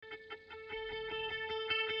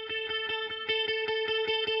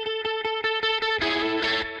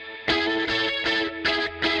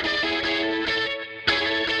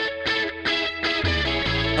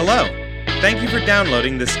Thank you for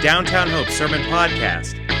downloading this Downtown Hope Sermon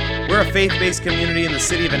Podcast. We're a faith-based community in the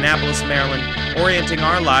city of Annapolis, Maryland, orienting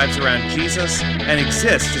our lives around Jesus and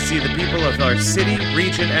exist to see the people of our city,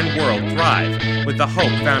 region, and world thrive with the hope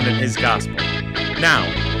found in His gospel.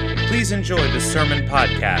 Now, please enjoy the Sermon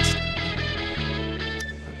Podcast.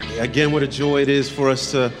 Again, what a joy it is for us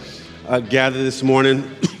to gather this morning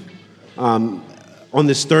on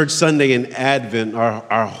this third Sunday in Advent,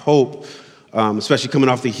 our hope, especially coming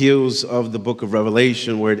off the heels of the book of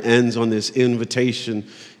Revelation, where it ends on this invitation,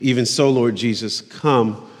 even so, Lord Jesus,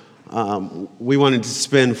 come. We wanted to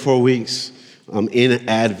spend 4 weeks in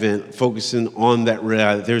Advent focusing on that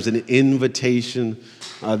reality. There's an invitation.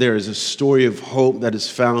 There is a story of hope that is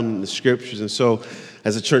found in the Scriptures. And so,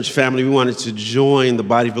 as a church family, we wanted to join the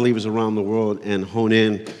body of believers around the world and hone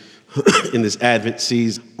in this Advent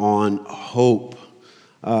season on hope.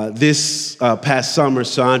 This past summer,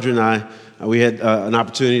 Sandra and I, we had an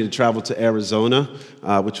opportunity to travel to Arizona,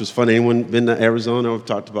 which was fun. Anyone been to Arizona? I've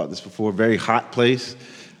talked about this before. Very hot place.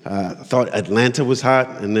 I thought Atlanta was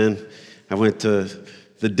hot, and then I went to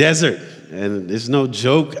the desert, and there's no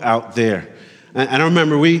joke out there. And I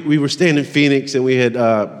remember we were staying in Phoenix, and we had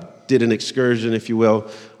did an excursion, if you will,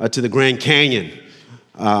 to the Grand Canyon.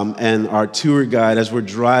 And our tour guide, as we're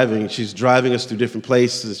driving, she's driving us through different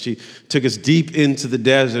places. She took us deep into the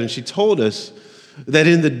desert, and she told us that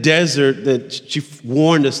in the desert, that she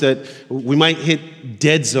warned us that we might hit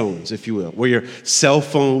dead zones, if you will, where your cell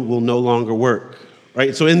phone will no longer work,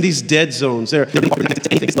 right? So in these dead zones, I got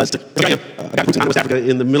to West Africa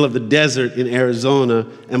in the middle of the desert in Arizona,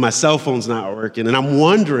 and my cell phone's not working, and I'm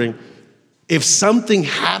wondering if something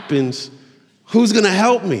happens, who's going to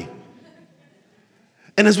help me?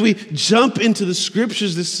 And as we jump into the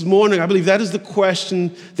Scriptures this morning, I believe that is the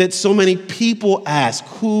question that so many people ask: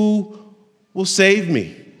 who will save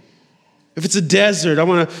me? If it's a desert, I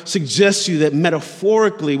want to suggest to you that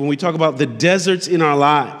metaphorically, when we talk about the deserts in our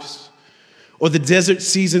lives or the desert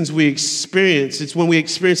seasons we experience, it's when we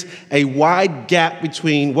experience a wide gap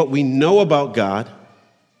between what we know about God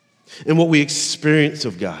and what we experience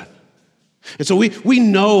of God. And so we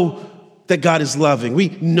know that God is loving. We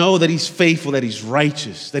know that He's faithful, that He's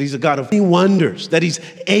righteous, that He's a God of many wonders, that He's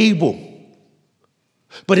able.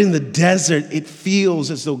 But in the desert, it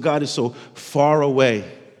feels as though God is so far away.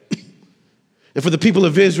 And for the people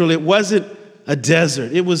of Israel, it wasn't a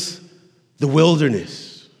desert. It was the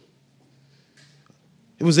wilderness.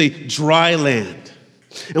 It was a dry land.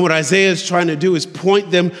 And what Isaiah is trying to do is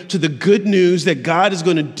point them to the good news that God is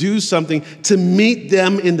going to do something to meet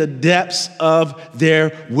them in the depths of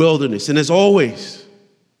their wilderness. And as always,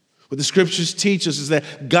 what the Scriptures teach us is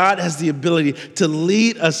that God has the ability to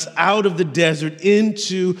lead us out of the desert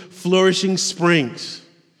into flourishing springs.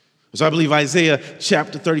 So I believe Isaiah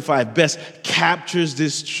chapter 35 best captures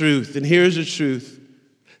this truth. And here's the truth: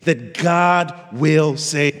 that God will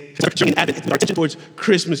save. Our attention towards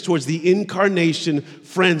Christmas, towards the incarnation.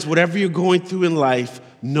 Friends, whatever you're going through in life,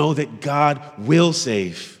 know that God will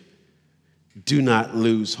save. Do not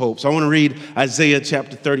lose hope. So I want to read Isaiah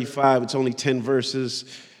chapter 35. It's only 10 verses.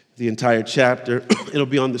 The entire chapter. It'll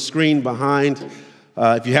be on the screen behind.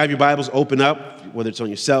 If you have your Bibles, open up, whether it's on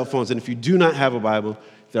your cell phones. And if you do not have a Bible,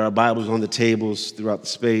 there are Bibles on the tables throughout the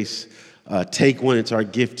space. Take one. It's our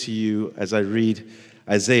gift to you as I read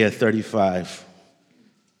Isaiah 35.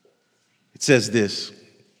 It says this: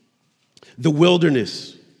 "The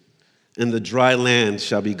wilderness and the dry land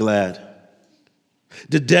shall be glad.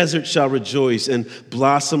 The desert shall rejoice and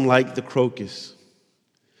blossom like the crocus.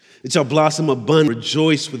 It shall blossom abundantly,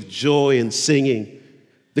 rejoice with joy and singing.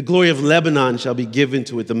 The glory of Lebanon shall be given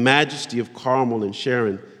to it, the majesty of Carmel and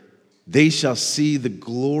Sharon. They shall see the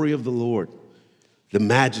glory of the Lord, the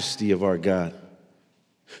majesty of our God.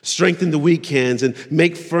 Strengthen the weak hands and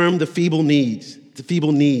make firm the feeble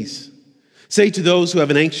knees. Say to those who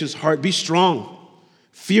have an anxious heart, be strong.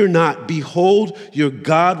 Fear not. Behold, your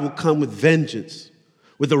God will come with vengeance,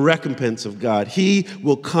 with the recompense of God. He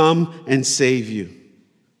will come and save you.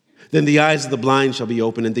 Then the eyes of the blind shall be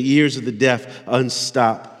opened, and the ears of the deaf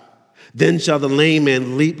unstopped. Then shall the lame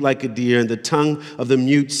man leap like a deer, and the tongue of the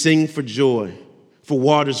mute sing for joy. For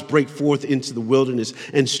waters break forth into the wilderness,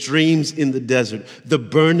 and streams in the desert. The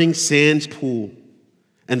burning sands pool,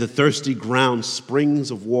 and the thirsty ground springs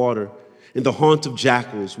of water. In the haunt of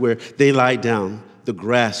jackals, where they lie down, the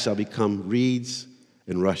grass shall become reeds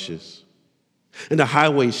and rushes. And the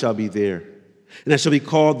highway shall be there, and that shall be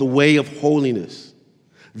called the way of holiness.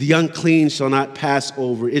 The unclean shall not pass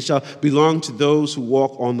over. It shall belong to those who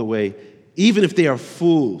walk on the way. Even if they are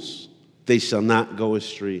fools, they shall not go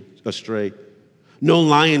astray. No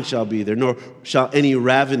lion shall be there, nor shall any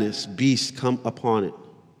ravenous beast come upon it.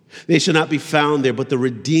 They shall not be found there, but the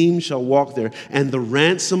redeemed shall walk there. And the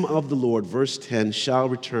ransom of the Lord, verse 10, shall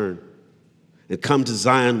return and come to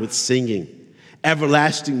Zion with singing.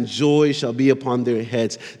 Everlasting joy shall be upon their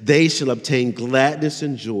heads. They shall obtain gladness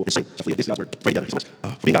and joy. God,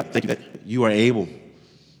 thank you that you are able,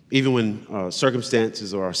 even when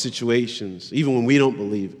circumstances or our situations, even when we don't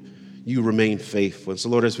believe it, you remain faithful. And so,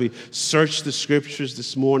 Lord, as we search the scriptures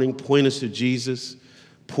this morning, point us to Jesus,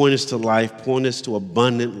 point us to life, point us to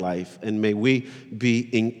abundant life, and may we be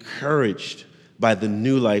encouraged by the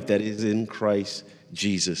new life that is in Christ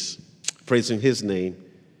Jesus. Praise in his name,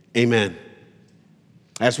 amen.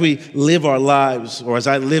 As we live our lives, or as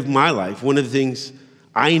I live my life, one of the things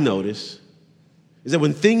I notice is that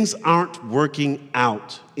when things aren't working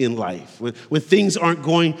out in life, when things aren't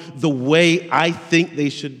going the way I think they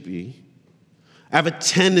should be, I have a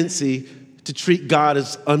tendency to treat God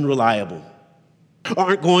as unreliable.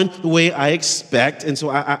 Aren't going the way I expect, and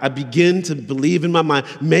so I begin to believe in my mind,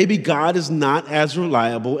 maybe God is not as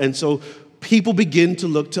reliable, and so people begin to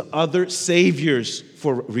look to other saviors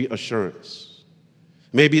for reassurance.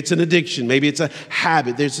 Maybe it's an addiction. Maybe it's a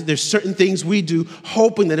habit. There's certain things we do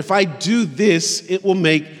hoping that if I do this, it will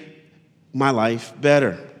make my life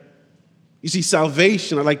better. You see,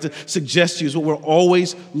 salvation, I'd like to suggest to you, is what we're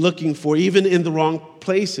always looking for, even in the wrong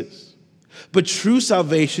places. But true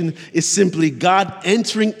salvation is simply God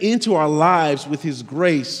entering into our lives with his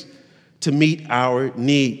grace to meet our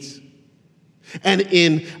needs. And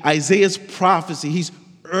in Isaiah's prophecy, he's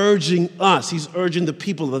urging the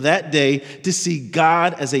people of that day to see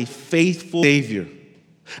God as a faithful Savior.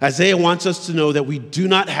 Isaiah wants us to know that we do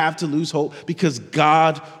not have to lose hope because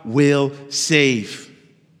God will save.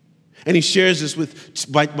 And he shares this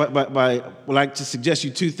I'd like to suggest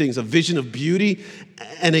you two things, a vision of beauty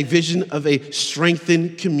and a vision of a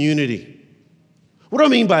strengthened community. What do I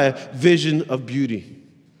mean by a vision of beauty?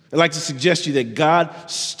 I'd like to suggest to you that God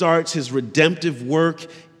starts his redemptive work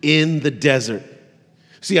in the desert.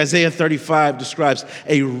 See, Isaiah 35 describes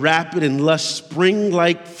a rapid and lush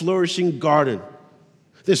spring-like flourishing garden.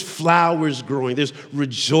 There's flowers growing, there's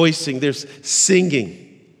rejoicing, there's singing.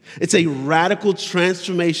 It's a radical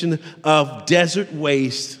transformation of desert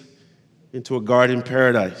waste into a garden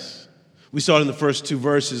paradise. We saw it in the first two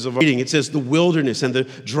verses of our reading. It says, the wilderness and the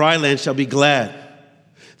dry land shall be glad.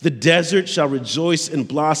 The desert shall rejoice and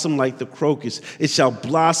blossom like the crocus. It shall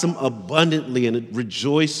blossom abundantly and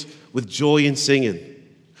rejoice with joy and singing.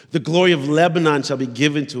 The glory of Lebanon shall be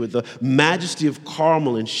given to it, the majesty of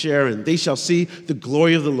Carmel and Sharon. They shall see the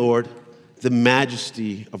glory of the Lord, the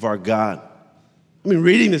majesty of our God. I mean,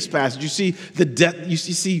 reading this passage, you see you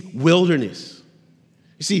see wilderness.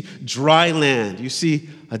 You see dry land. You see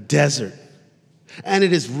a desert. And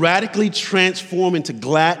it is radically transformed into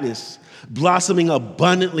gladness, blossoming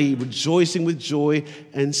abundantly, rejoicing with joy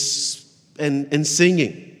and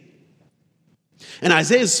singing. And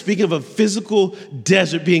Isaiah is speaking of a physical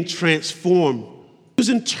desert being transformed,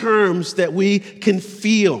 using terms that we can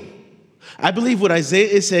feel. I believe what Isaiah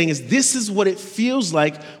is saying is this is what it feels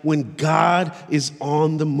like when God is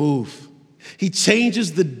on the move. He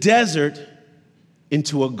changes the desert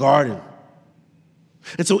into a garden.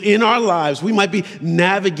 And so in our lives, we might be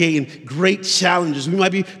navigating great challenges. We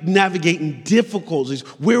might be navigating difficulties.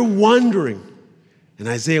 We're wondering. And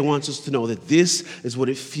Isaiah wants us to know that this is what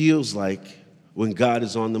it feels like when God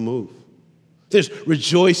is on the move. There's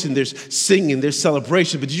rejoicing, there's singing, there's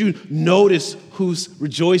celebration. But did you notice who's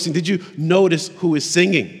rejoicing? Did you notice who is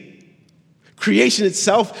singing? Creation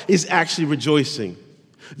itself is actually rejoicing.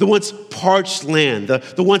 The once parched land,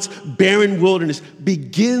 the once barren wilderness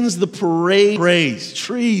begins the parade of praise.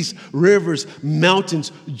 Trees, rivers,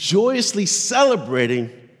 mountains joyously celebrating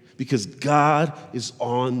because God is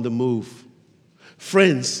on the move.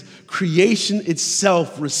 Friends, creation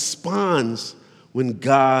itself responds when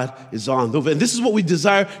God is on the move. And this is what we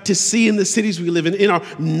desire to see in the cities we live in our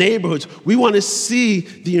neighborhoods. We want to see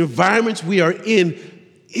the environments we are in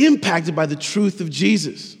impacted by the truth of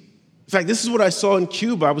Jesus. In fact, this is what I saw in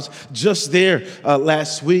Cuba. I was just there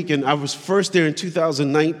last week, and I was first there in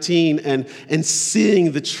 2019, and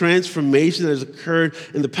seeing the transformation that has occurred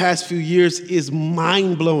in the past few years is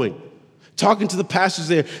mind-blowing. Talking to the pastors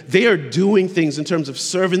there, they are doing things in terms of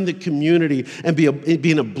serving the community and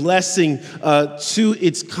being a blessing to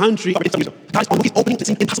its country.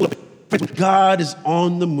 God is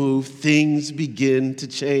on the move. Things begin to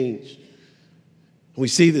change. We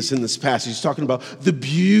see this in this passage. He's talking about the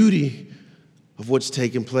beauty of what's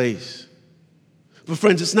taking place. But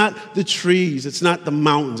friends, it's not the trees, it's not the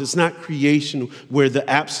mountains, it's not creation where the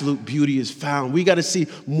absolute beauty is found. We got to see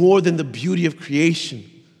more than the beauty of creation.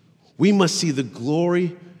 We must see the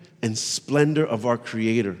glory and splendor of our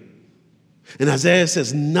Creator. And Isaiah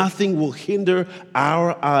says, nothing will hinder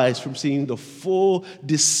our eyes from seeing the full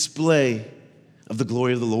display of the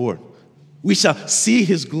glory of the Lord. We shall see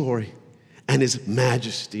his glory and his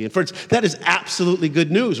majesty. And friends, that is absolutely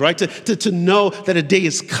good news, right? To know that a day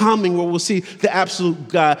is coming where we'll see the absolute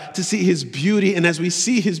God, to see his beauty. And as we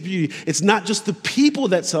see his beauty, it's not just the people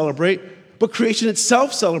that celebrate, but creation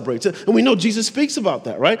itself celebrates. And we know Jesus speaks about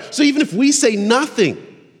that, right? So even if we say nothing,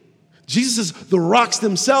 Jesus says the rocks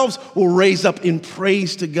themselves will raise up in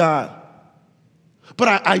praise to God.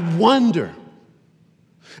 But I wonder,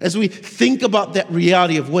 as we think about that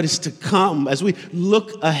reality of what is to come, as we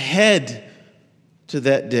look ahead to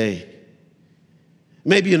that day,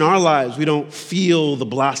 maybe in our lives we don't feel the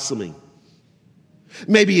blossoming.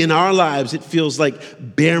 Maybe in our lives it feels like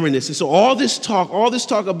barrenness. And so all this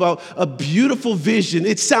talk about a beautiful vision,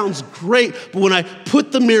 it sounds great, but when I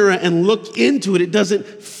put the mirror and look into it, it doesn't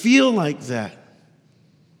feel like that.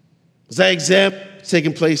 As I examine what's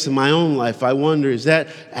taking place in my own life, I wonder, is that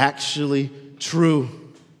actually true?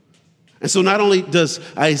 And so not only does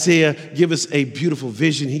Isaiah give us a beautiful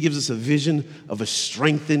vision, he gives us a vision of a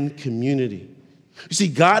strengthened community. You see,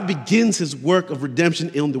 God begins his work of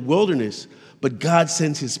redemption in the wilderness, but God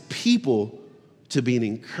sends his people to be an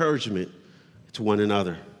encouragement to one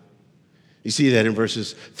another. You see that in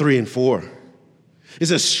verses 3 and 4. It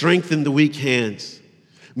says, strengthen the weak hands.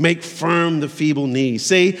 Make firm the feeble knees.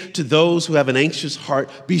 Say to those who have an anxious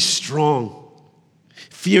heart, be strong.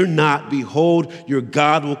 Fear not, behold, your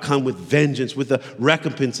God will come with vengeance, with the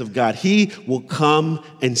recompense of God. He will come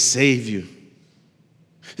and save you.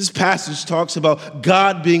 This passage talks about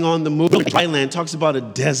God being on the move. Dry land talks about a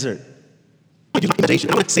desert. I want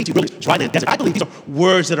to say to you, dry land, desert. I believe these are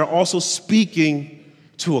words that are also speaking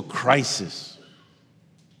to a crisis.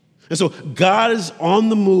 And so God is on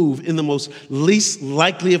the move in the most least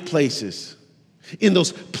likely of places, in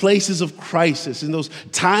those places of crisis, in those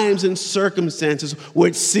times and circumstances where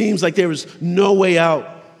it seems like there is no way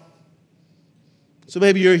out. So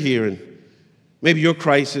maybe you're here and maybe your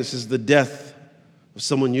crisis is the death of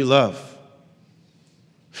someone you love.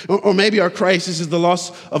 Or maybe our crisis is the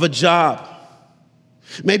loss of a job.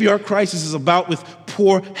 Maybe our crisis is about with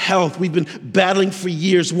poor health. We've been battling for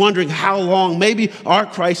years, wondering how long. Maybe our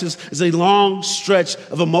crisis is a long stretch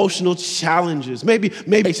of emotional challenges. Maybe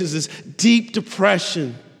crisis is deep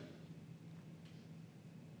depression.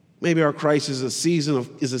 Maybe our crisis is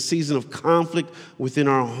a season of conflict within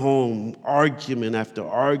our home, argument after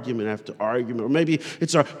argument after argument. Or maybe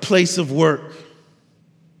it's our place of work.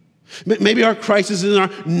 Maybe our crisis is in our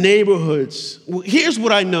neighborhoods. Well, here's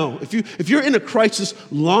what I know. If you're in a crisis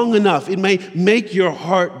long enough, it may make your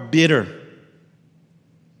heart bitter.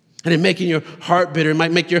 And in making your heart bitter, it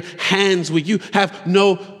might make your hands weak. You have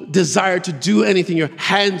no desire to do anything. Your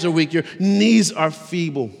hands are weak. Your knees are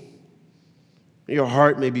feeble. Your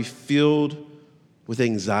heart may be filled with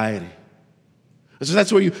anxiety. And so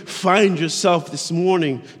that's where you find yourself this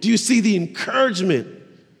morning. Do you see the encouragement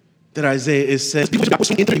that Isaiah is saying?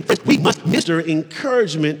 We must minister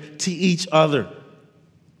encouragement to each other.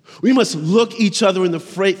 We must look each other in the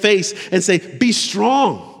face and say, be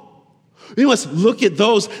strong. We must look at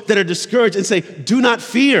those that are discouraged and say, do not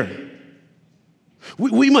fear.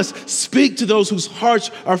 We must speak to those whose hearts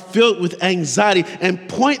are filled with anxiety and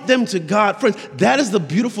point them to God. Friends, that is the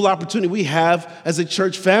beautiful opportunity we have as a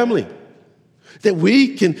church family. That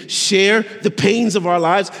we can share the pains of our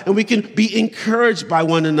lives and we can be encouraged by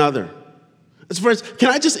one another. So friends, can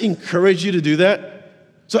I just encourage you to do that?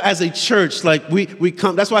 So as a church, like we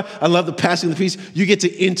come, that's why I love the passing of the peace. You get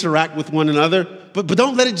to interact with one another, but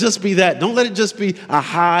don't let it just be that. Don't let it just be a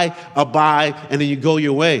hi, a bye, and then you go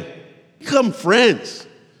your way. Become friends.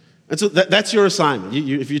 And so that's your assignment.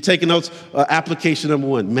 If you're taking notes, application number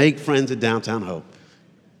 1, make friends at Downtown Hope.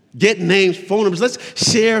 Get names, phone numbers.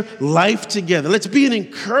 Let's share life together. Let's be an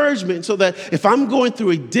encouragement so that if I'm going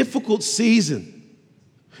through a difficult season,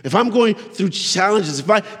 if I'm going through challenges, if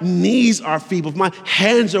my knees are feeble, if my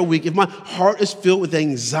hands are weak, if my heart is filled with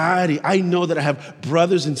anxiety, I know that I have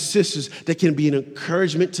brothers and sisters that can be an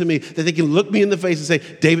encouragement to me, that they can look me in the face and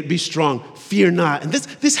say, David, be strong, fear not. And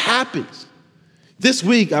this happens. This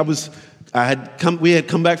week we had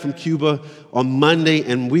come back from Cuba on Monday,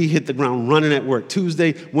 and we hit the ground running at work.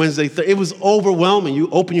 Tuesday, Wednesday, Thursday. It was overwhelming. You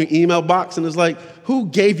open your email box, and it's like, who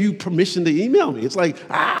gave you permission to email me? It's like,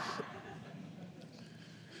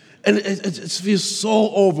 And it feels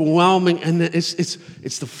so overwhelming, and it's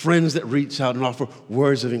the friends that reach out and offer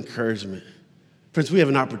words of encouragement. Friends, we have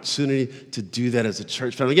an opportunity to do that as a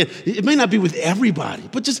church family. Again, it may not be with everybody,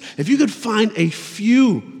 but just if you could find a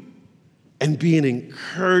few and be an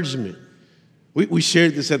encouragement We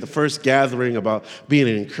shared this at the first gathering about being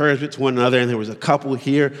an encouragement to one another, and there was a couple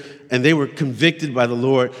here, and they were convicted by the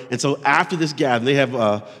Lord. And so after this gathering, they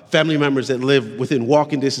have family members that live within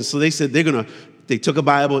walking distance. So they said they took a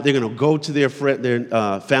Bible, they're going to go to their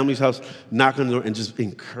family's house, knock on the door, and just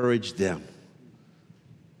encourage them.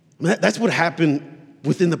 That's what happened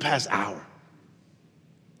within the past hour.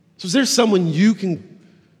 So is there someone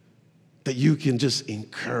that you can just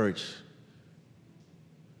encourage?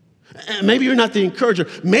 And maybe you're not the encourager.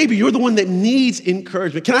 Maybe you're the one that needs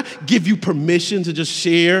encouragement. Can I give you permission to just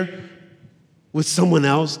share with someone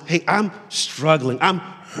else? Hey, I'm struggling. I'm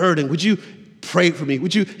hurting. Would you pray for me?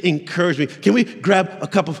 Would you encourage me? Can we grab a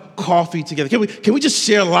cup of coffee together? Can we just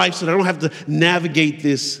share life so that I don't have to navigate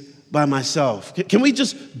this by myself? Can we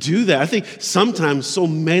just do that? I think sometimes so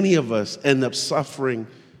many of us end up suffering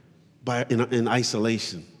in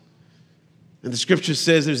isolation. And the scripture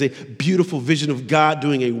says there's a beautiful vision of God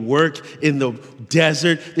doing a work in the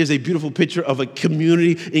desert. There's a beautiful picture of a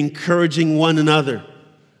community encouraging one another,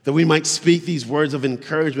 that we might speak these words of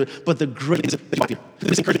encouragement. But the greatest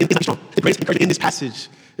encouragement in this passage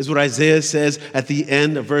is what Isaiah says at the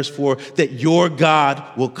end of verse 4, that your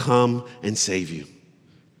God will come and save you.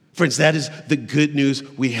 Friends, that is the good news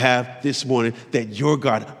we have this morning, that your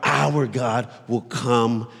God, our God, will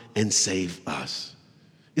come and save us.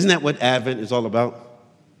 Isn't that what Advent is all about?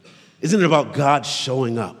 Isn't it about God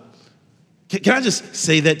showing up? Can I just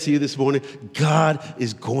say that to you this morning? God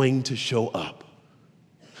is going to show up.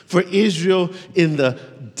 For Israel, in the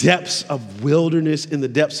depths of wilderness, in the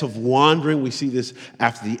depths of wandering, we see this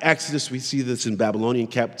after the Exodus, we see this in Babylonian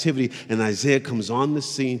captivity, and Isaiah comes on the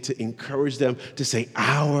scene to encourage them to say,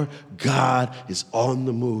 our God is on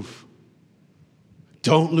the move.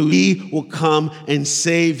 Don't lose. He will come and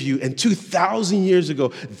save you. And 2,000 years ago,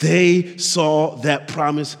 they saw that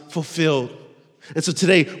promise fulfilled. And so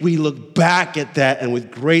today, we look back at that, and with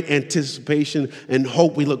great anticipation and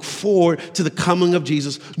hope, we look forward to the coming of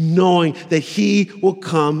Jesus, knowing that he will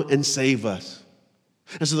come and save us.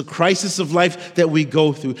 And so the crisis of life that we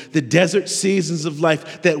go through, the desert seasons of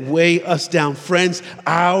life that weigh us down, friends,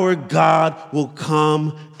 our God will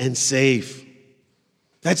come and save.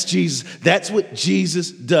 That's Jesus. That's what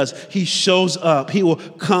Jesus does. He shows up. He will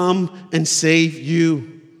come and save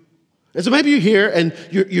you. And so maybe you're here and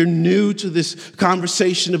you're new to this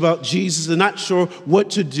conversation about Jesus and not sure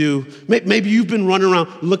what to do. Maybe you've been running around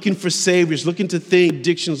looking for saviors, looking to things,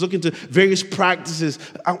 addictions, looking to various practices.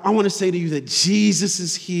 I want to say to you that Jesus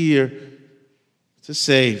is here to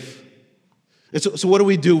save. And so what do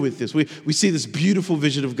we do with this? We see this beautiful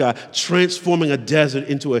vision of God transforming a desert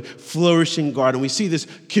into a flourishing garden. We see this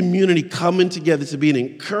community coming together to be an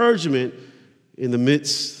encouragement in the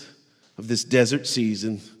midst of this desert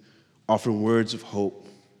season, offering words of hope.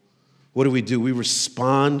 What do? We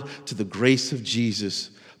respond to the grace of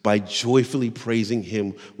Jesus by joyfully praising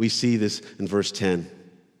him. We see this in verse 10.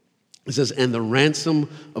 It says, and the ransom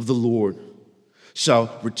of the Lord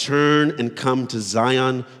shall return and come to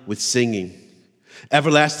Zion with singing.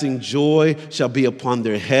 Everlasting joy shall be upon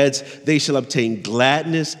their heads. They shall obtain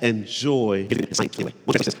gladness and joy.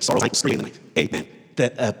 Amen.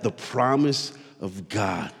 That the promise of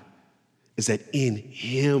God is that in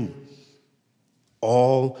him,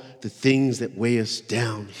 all the things that weigh us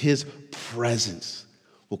down, his presence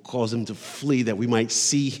will cause them to flee, that we might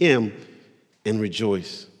see him and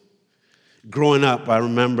rejoice. Growing up, I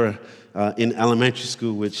remember in elementary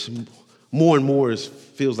school, which more and more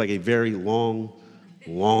feels like a very long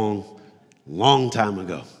time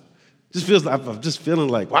ago. Just feels like I'm just feeling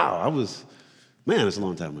like, wow, it's a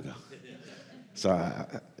long time ago. So,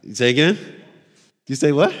 you say again? You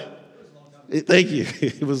say what? Thank you.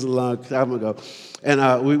 It was a long time ago.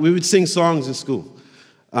 And we would sing songs in school.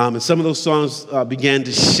 And some of those songs began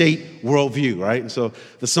to shape worldview, right? And so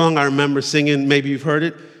the song I remember singing, maybe you've heard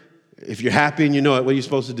it. If you're happy and you know it, what are you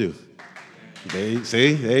supposed to do?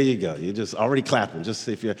 See, there you go. You're just already clapping. Just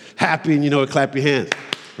if you're happy and you know it, clap your hands,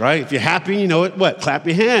 right? If you're happy and you know it, what? Clap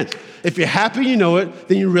your hands. If you're happy and you know it,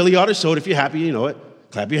 then you really ought to show it. If you're happy and you know it,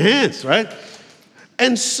 clap your hands, right?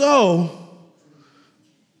 And so,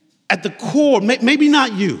 at the core, maybe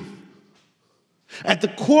not you, at the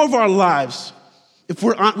core of our lives, if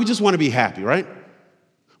we're on, we just want to be happy, right?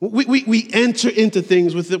 We enter into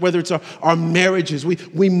things with it, whether it's our marriages,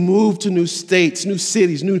 we move to new states, new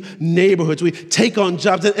cities, new neighborhoods, we take on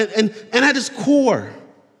jobs, and at its core,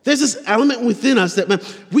 there's this element within us that, man,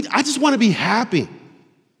 I just want to be happy.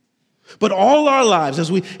 But all our lives,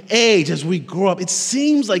 as we age, as we grow up, it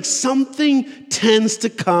seems like something tends to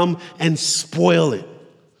come and spoil it.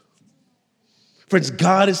 Friends,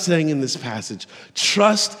 God is saying in this passage,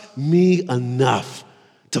 trust me enough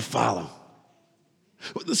to follow.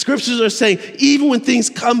 The scriptures are saying, even when things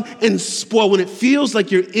come and spoil, when it feels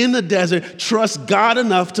like you're in the desert, trust God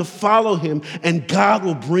enough to follow him, and God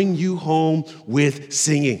will bring you home with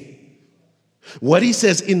singing. What he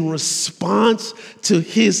says in response to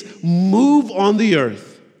his move on the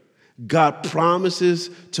earth, God promises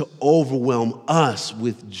to overwhelm us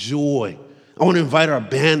with joy. I want to invite our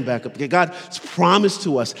band back up. God's promise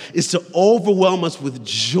to us is to overwhelm us with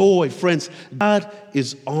joy. Friends, God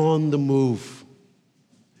is on the move.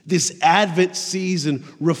 This Advent season,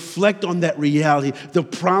 reflect on that reality. The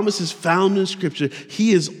promises found in Scripture.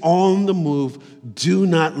 He is on the move. Do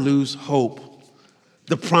not lose hope.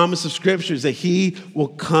 The promise of Scripture is that he will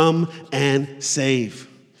come and save.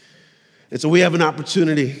 And so we have an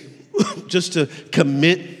opportunity just to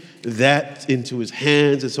commit that into his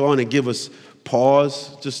hands and so on, and give us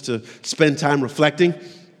pause just to spend time reflecting.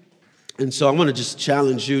 And so I want to just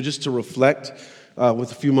challenge you just to reflect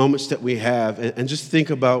with a few moments that we have, and just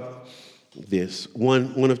think about this.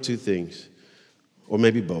 One of two things, or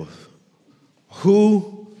maybe both.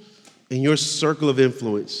 Who in your circle of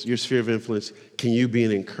influence, your sphere of influence, can you be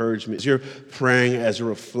an encouragement? As you're praying, as you're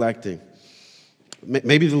reflecting,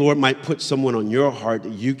 maybe the Lord might put someone on your heart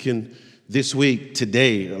that you can, this week,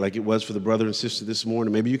 today, like it was for the brother and sister this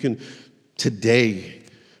morning, maybe you can today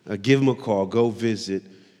give them a call, go visit,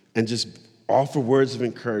 and just offer words of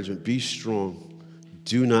encouragement. Be strong.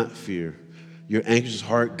 Do not fear. Your anxious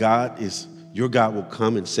heart, your God will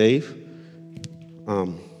come and save.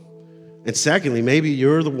 And secondly, maybe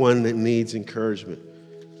you're the one that needs encouragement.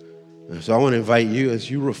 So I want to invite you, as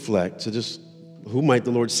you reflect, to just, who might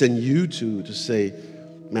the Lord send you to say,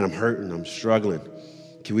 man, I'm hurting, I'm struggling.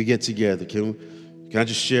 Can we get together? Can I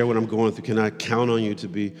just share what I'm going through? Can I count on you to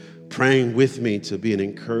be praying with me, to be an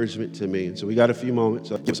encouragement to me? And so we got a few moments.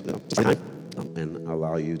 So give us time and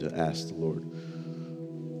allow you to ask the Lord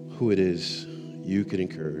who it is you could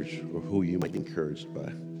encourage, or who you might be encouraged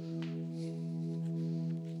by.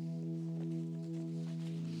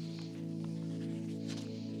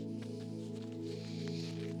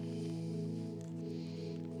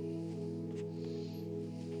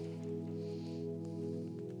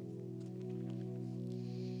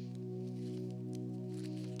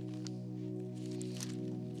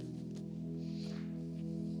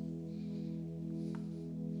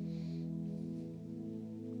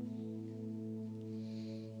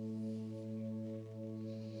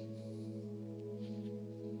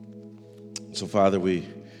 So, Father, we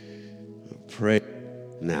pray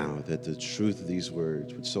now that the truth of these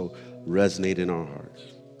words would so resonate in our hearts.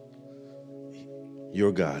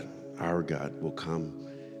 Your God, our God, will come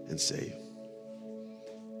and save.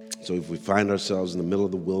 So if we find ourselves in the middle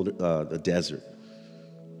of the desert,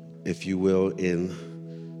 if you will,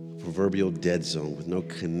 in proverbial dead zone with no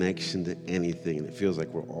connection to anything, and it feels like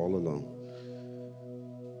we're all alone,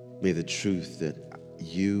 may the truth that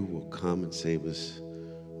you will come and save us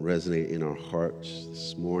resonate in our hearts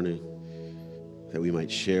this morning, that we might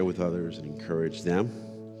share with others and encourage them,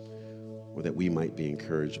 or that we might be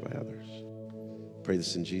encouraged by others. Pray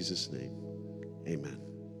this in Jesus' name. Amen.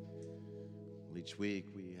 Well, each week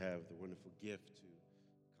we have the wonderful gift